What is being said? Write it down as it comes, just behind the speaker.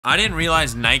I didn't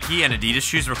realize Nike and Adidas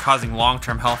shoes were causing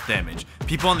long-term health damage.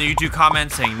 People in the YouTube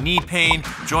comments saying knee pain,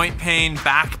 joint pain,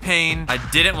 back pain. I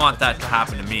didn't want that to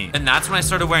happen to me. And that's when I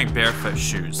started wearing barefoot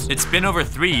shoes. It's been over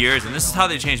 3 years and this is how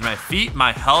they changed my feet,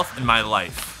 my health, and my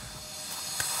life.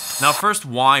 Now first,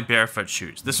 why barefoot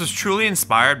shoes? This was truly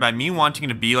inspired by me wanting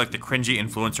to be like the cringy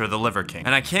influencer, the Liver King.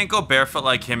 And I can't go barefoot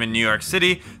like him in New York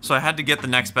City, so I had to get the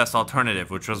next best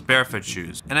alternative, which was barefoot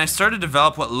shoes. And I started to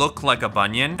develop what looked like a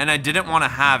bunion, and I didn't want to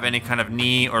have any kind of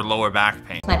knee or lower back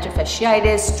pain. Plantar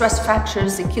fasciitis, stress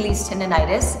fractures, Achilles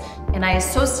tendonitis, and I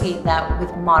associate that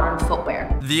with modern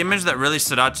footwear. The image that really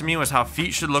stood out to me was how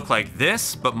feet should look like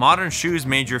this, but modern shoes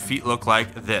made your feet look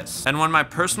like this. And when my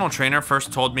personal trainer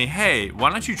first told me, hey,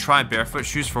 why don't you try barefoot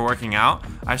shoes for working out,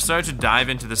 I started to dive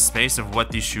into the space of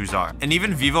what these shoes are. And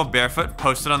even Vivo Barefoot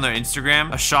posted on their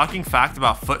Instagram a shocking fact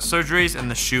about foot surgeries in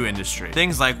the shoe industry.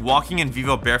 Things like walking in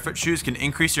Vivo Barefoot shoes can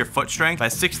increase your foot strength by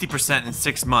 60% in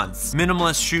 6 months.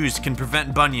 Minimalist shoes can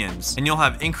prevent bunions, and you'll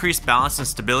have increased balance and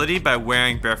stability by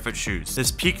wearing barefoot shoes.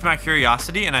 This piqued my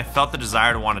curiosity and I felt the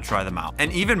desire to want to try them out.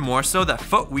 And even more so, that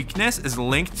foot weakness is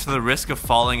linked to the risk of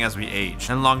falling as we age,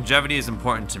 and longevity is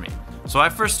important to me. So I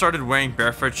first started wearing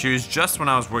barefoot shoes just when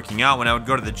I was working out. When I would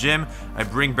go to the gym,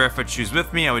 I'd bring barefoot shoes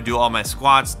with me. I would do all my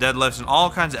squats, deadlifts, and all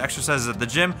kinds of exercises at the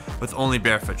gym with only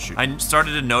barefoot shoes. I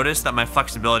started to notice that my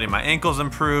flexibility in my ankles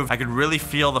improved. I could really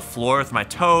feel the floor with my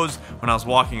toes when I was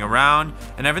walking around,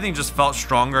 and everything just felt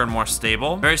stronger and more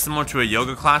stable. Very similar to a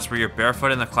yoga class where you're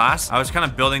barefoot in the class. I was kind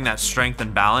of building that strength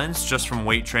and balance just from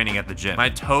weight training at the gym. My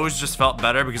toes just felt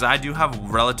better because I do have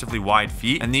relatively wide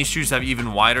feet, and these shoes have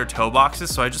even wider toe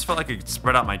boxes, so I just felt like I could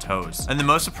spread out my toes. And the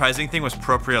most surprising thing was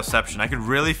proprioception. I could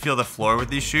really feel the floor with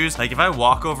these shoes. Like if I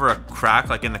walk over a crack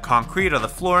like in the concrete or the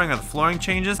flooring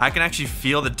changes, I can actually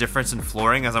feel the difference in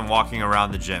flooring as I'm walking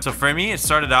around the gym. So for me, it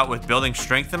started out with building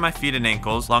strength in my feet and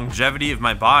ankles, longevity of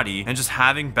my body, and just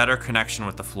having better connection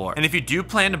with the floor. And if you do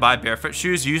plan to buy barefoot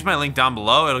shoes, use my link down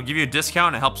below. It'll give you a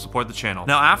discount and it helps support the channel.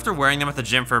 Now after wearing them at the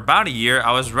gym for about a year,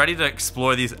 I was ready to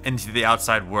explore these into the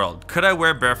outside world. Could I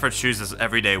wear barefoot shoes as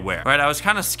everyday wear? Right, I was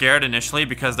kind of scared initially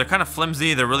because they're kind of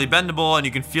flimsy, they're really bendable, and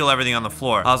you can feel everything on the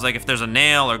floor. I was like, if there's a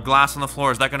nail or glass on the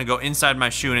floor, is that gonna go inside my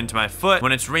shoe and into my foot?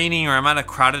 When it's raining or I'm at a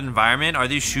crowded environment, are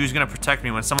these shoes gonna protect me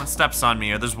when someone steps on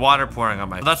me or there's water pouring on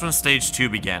my foot? So that's when stage 2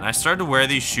 began. I started to wear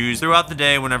these shoes throughout the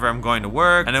day whenever I'm going to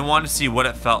work, and I wanted to see what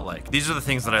it felt like. These are the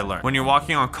things that I learned. When you're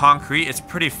walking on concrete, it's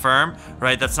pretty firm,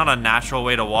 right? That's not a natural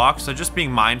way to walk, so just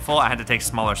being mindful, I had to take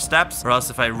smaller steps, or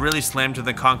else if I really slammed to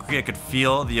the concrete, I could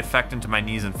feel the effect into my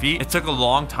knees and feet. It took a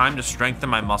long time to strengthen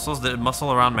my muscles. The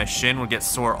muscle around my shin would get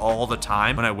sore all the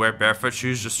time when I wear barefoot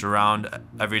shoes just around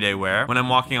everyday wear. When I'm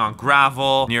walking on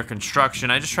gravel, near construction,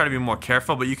 I just try to be more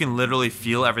careful, but you can literally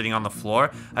feel everything on the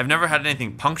floor. I've never had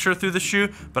anything puncture through the shoe,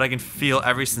 but I can feel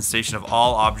every sensation of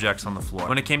all objects on the floor.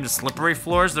 When it came to slippery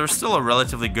floors, there was still a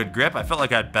relatively good grip. I felt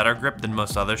like I had better grip than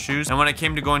most other shoes. And when it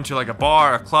came to going to like a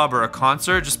bar, a club, or a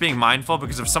concert, just being mindful,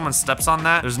 because if someone steps on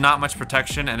that, there's not much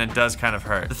protection and it does kind of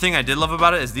hurt. The thing I did love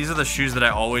about it is these are the shoes that I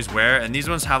always wear, and these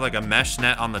ones have like a mesh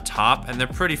net on the top and they're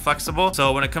pretty flexible.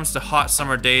 So when it comes to hot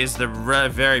summer days, they're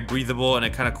very breathable and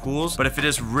it kind of cools. But if it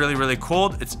is really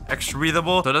cold, it's extra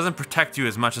breathable, so it doesn't protect you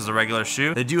as much as a regular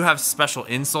shoe. They do have special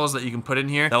insoles that you can put in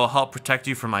here that will help protect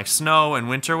you from like snow and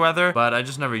winter weather, but I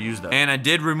just never used them. And I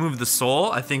did remove the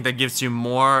sole. I think that gives you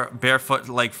more barefoot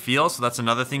like feel, so that's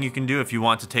another thing you can do if you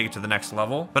want to take it to the next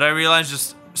level. But I realized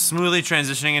just smoothly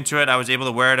transitioning into it, I was able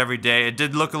to wear it every day. It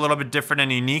did look a little bit different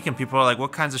and unique, and people are like,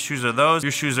 what kinds of shoes are those?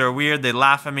 Your shoes are weird. They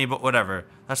laugh at me, but whatever.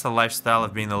 That's the lifestyle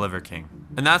of being the Liver King.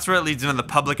 And that's where it leads into the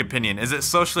public opinion. Is it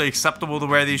socially acceptable to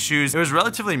wear these shoes? It was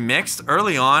relatively mixed.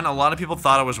 Early on, a lot of people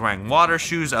thought I was wearing water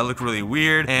shoes. I looked really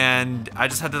weird, and I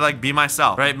just had to like be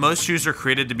myself, right? Most shoes are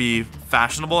created to be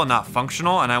fashionable and not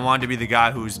functional, and I wanted to be the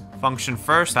guy who's function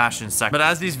first, fashion second. But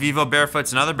as these Vivo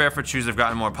Barefoots and other barefoot shoes have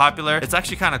gotten more popular, it's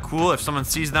actually kind of cool. If someone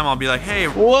sees them, I'll be like, hey,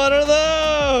 what are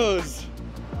those?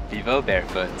 Vivo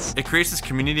Barefoots. It creates this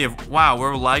community of, wow,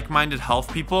 we're like-minded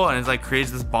health people, and it like creates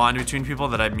this bond between people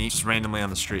that I meet just randomly on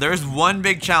the street. There's one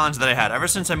big challenge that I had. Ever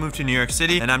since I moved to New York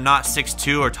City and I'm not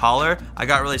 6'2" or taller, I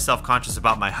got really self-conscious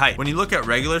about my height. When you look at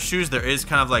regular shoes, there is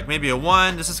kind of like maybe a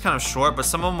 1. This is kind of short, but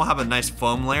some of them will have a nice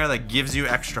foam layer that gives you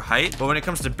extra height. But when it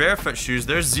comes to barefoot shoes,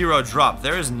 there's 0 drop.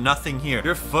 There is nothing here.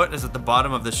 Your foot is at the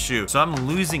bottom of the shoe. So I'm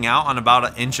losing out on about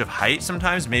 1 inch of height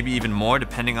sometimes, maybe even more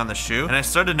depending on the shoe. And I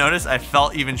started to notice I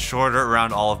felt even shorter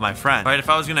around all of my friends, right? If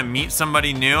I was gonna meet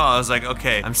somebody new, I was like,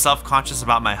 okay, I'm self-conscious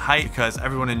about my height because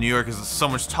everyone in New York is so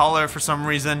much taller for some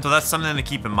reason. So that's something to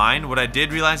keep in mind. What I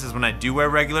did realize is when I do wear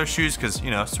regular shoes, because,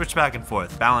 you know, switch back and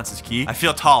forth, balance is key, I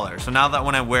feel taller. So now that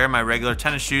when I wear my regular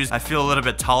tennis shoes, I feel a little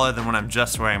bit taller than when I'm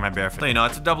just wearing my barefoot. So, you know,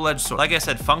 it's a double-edged sword. Like I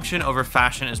said, function over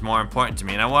fashion is more important to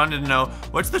me. And I wanted to know,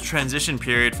 what's the transition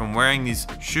period from wearing these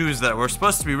shoes that were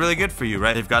supposed to be really good for you,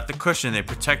 right? They've got the cushion, they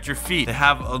protect your feet, they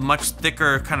have a much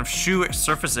thicker kind of shoe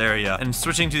surface area, and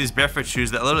switching to these barefoot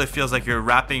shoes that literally feels like you're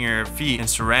wrapping your feet in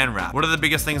saran wrap. What are the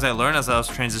biggest things I learned as I was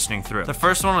transitioning through? The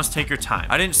first one was take your time.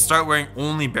 I didn't start wearing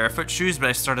only barefoot shoes, but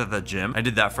I started at the gym. I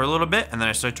did that for a little bit, and then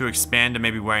I started to expand to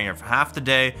maybe wearing it for half the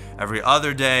day, every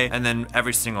other day, and then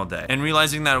every single day. And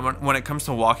realizing that when it comes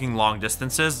to walking long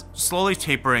distances, slowly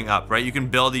tapering up, right? You can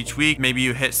build each week. Maybe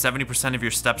you hit 70% of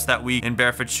your steps that week in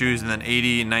barefoot shoes, and then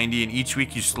 80 and 90, and each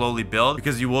week you slowly build,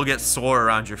 because you will get sore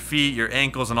around your feet, your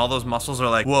ankles, and all those muscles are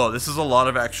like, whoa, this is a lot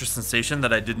of extra sensation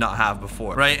that I did not have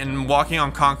before, right? And walking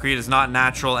on concrete is not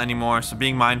natural anymore, so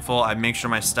being mindful, I make sure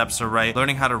my steps are right,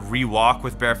 learning how to re-walk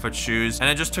with barefoot shoes, and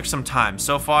it just took some time.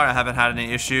 So far, I haven't had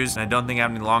any issues, and I don't think I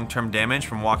have any long-term damage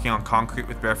from walking on concrete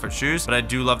with barefoot shoes, but I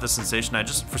do love the sensation.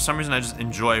 For some reason, I just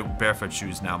enjoy barefoot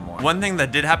shoes now more. One thing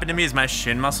that did happen to me is my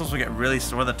shin muscles would get really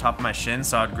sore at the top of my shin,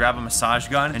 so I'd grab a massage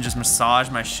gun and just massage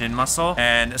my shin muscle,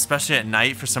 and especially at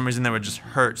night, for some reason, they would just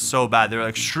hurt so bad. They were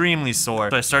extremely sore.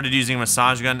 So I started using a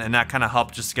massage gun, and that kind of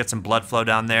helped just get some blood flow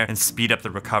down there and speed up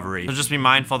the recovery. So just be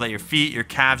mindful that your feet, your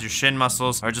calves, your shin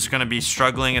muscles are just gonna be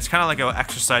struggling. It's kind of like an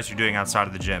exercise you're doing outside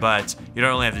of the gym, but you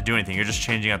don't really have to do anything. You're just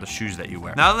changing out the shoes that you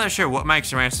wear. Now that I share what my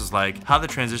experience was like, how the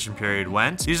transition period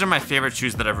went, these are my favorite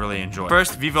shoes that I've really enjoyed.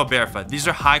 First, Vivo Barefoot. These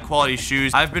are high quality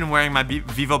shoes. I've been wearing my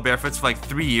Vivo Barefoots for like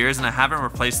 3 years, and I haven't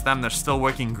replaced them. They're still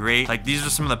working great. Like, these are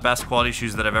some of the best quality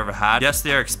shoes that I've ever had. Yes,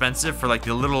 they are expensive for like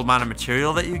the little amount of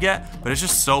material that you get, but it's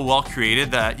just so well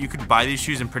created that you could buy these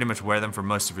shoes and pretty much wear them for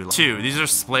most of your life. 2, these are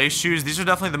splay shoes. These are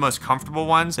definitely the most comfortable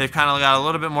ones. They've kind of got a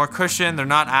little bit more cushion. They're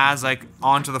not as like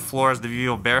onto the floor as the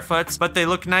Vivo Barefoots, but they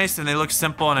look nice and they look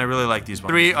simple, and I really like these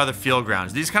ones. 3 are the Feel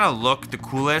Grounds. These kind of look the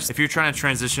coolest if you're trying to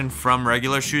transition from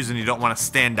regular shoes and you don't want to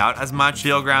stand out as much.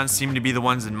 Feel Grounds seem to be the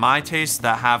ones in my taste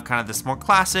that have kind of this more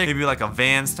classic, maybe like a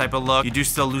Vans type of look. You do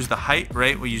still lose the height,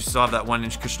 right? Well, you still have that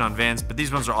 1-inch cushion on Vans, but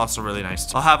these ones are also really nice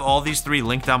too. I'll have all these 3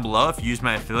 linked down below. If you use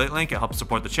my affiliate link, it helps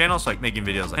support the channel, so like making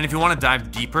videos. And if you want to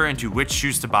dive deeper into which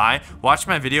shoes to buy, watch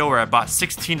my video where I bought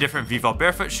 16 different Vivo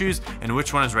Barefoot shoes and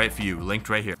which one is right for you, linked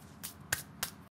right here.